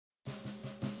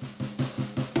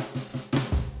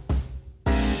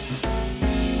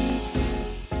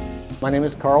My name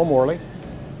is Carl Morley.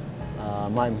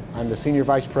 I'm the Senior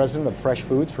Vice President of Fresh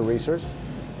Foods for Reasors.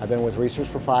 I've been with Reasors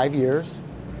for 5 years.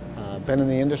 Been in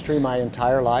the industry my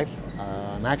entire life.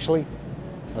 I'm actually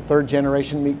a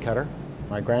third-generation meat cutter.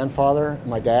 My grandfather and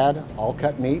my dad all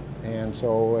cut meat, and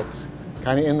so it's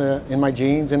kind of in my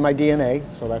genes, in my DNA,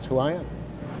 so that's who I am.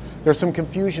 There's some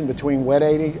confusion between wet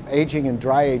aging and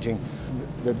dry aging.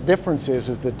 The difference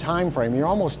is the time frame. You're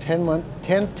almost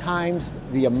 10 times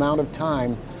the amount of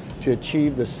time to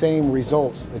achieve the same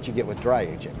results that you get with dry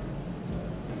aging.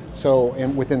 So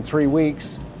within 3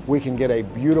 weeks, we can get a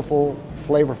beautiful,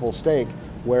 flavorful steak,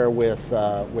 where with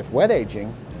wet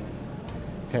aging,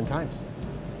 10 times,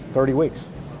 30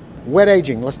 weeks. Wet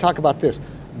aging, let's talk about this.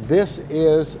 This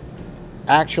is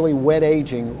actually wet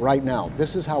aging right now.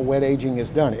 This is how wet aging is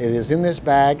done. It is in this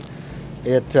bag.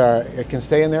 It can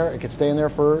stay in there. It could stay in there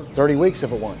for 30 weeks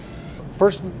if it wants.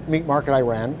 First meat market I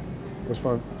ran was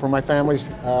for my family's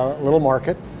little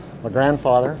market. My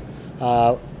grandfather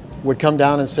would come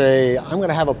down and say, I'm going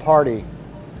to have a party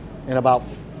in about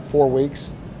 4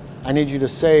 weeks. I need you to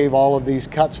save all of these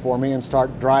cuts for me and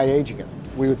start dry aging it.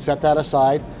 We would set that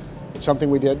aside. It's something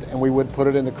we did, and we would put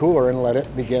it in the cooler and let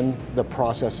it begin the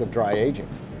process of dry aging.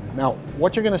 Now,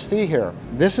 what you're going to see here,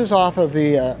 this is off of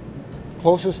the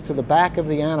closest to the back of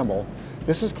the animal.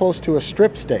 This is close to a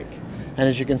strip steak. And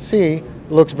as you can see,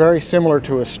 it looks very similar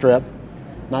to a strip.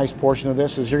 Nice portion of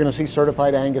this is you're going to see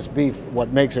certified Angus beef, what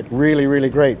makes it really, really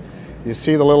great. You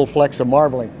see the little flecks of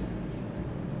marbling.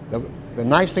 The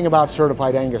nice thing about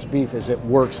certified Angus beef is it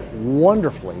works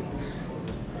wonderfully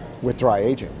with dry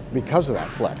aging because of that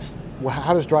flex.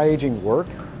 How does dry aging work?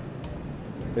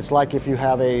 It's like if you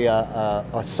have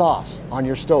a sauce on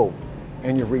your stove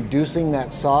and you're reducing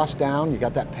that sauce down, you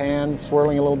got that pan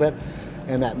swirling a little bit,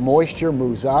 and that moisture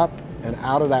moves up and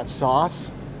out of that sauce,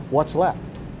 what's left?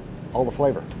 All the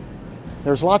flavor.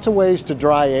 There's lots of ways to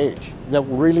dry age that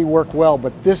really work well,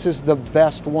 but this is the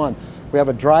best one. We have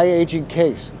a dry aging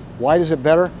case. Why is it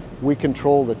better? We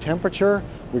control the temperature,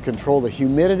 we control the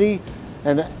humidity,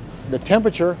 and the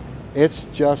temperature, it's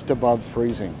just above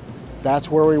freezing.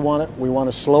 That's where we want it. We want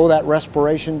to slow that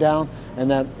respiration down and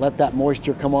then let that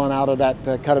moisture come on out of that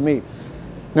cut of meat.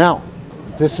 Now,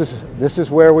 this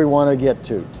is where we want to get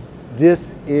to.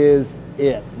 This is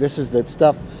it. This is the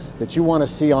stuff that you want to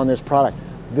see on this product.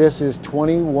 This is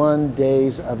 21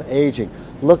 days of aging.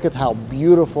 Look at how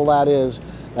beautiful that is.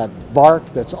 That bark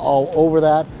that's all over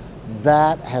that,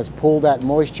 that has pulled that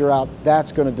moisture out.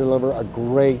 That's going to deliver a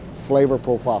great flavor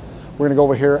profile. We're going to go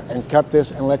over here and cut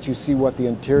this and let you see what the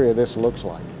interior of this looks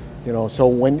like. You know, so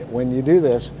when you do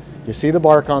this, you see the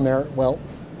bark on there. Well,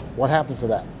 what happens to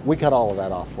that? We cut all of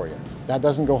that off for you. That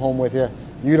doesn't go home with you.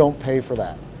 You don't pay for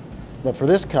that. But for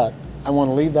this cut, I want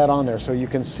to leave that on there so you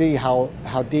can see how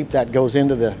deep that goes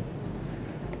into the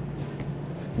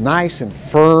nice and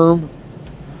firm.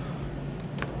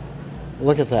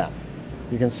 Look at that.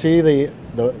 You can see the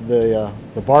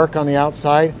bark on the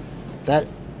outside. That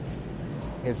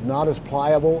is not as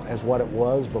pliable as what it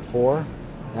was before.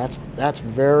 That's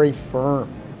very firm.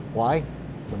 Why?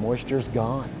 The moisture's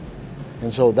gone.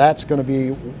 And so that's going to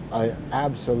be an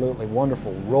absolutely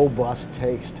wonderful, robust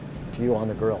taste to you on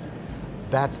the grill.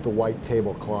 That's the white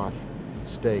tablecloth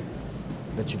steak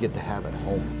that you get to have at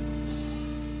home.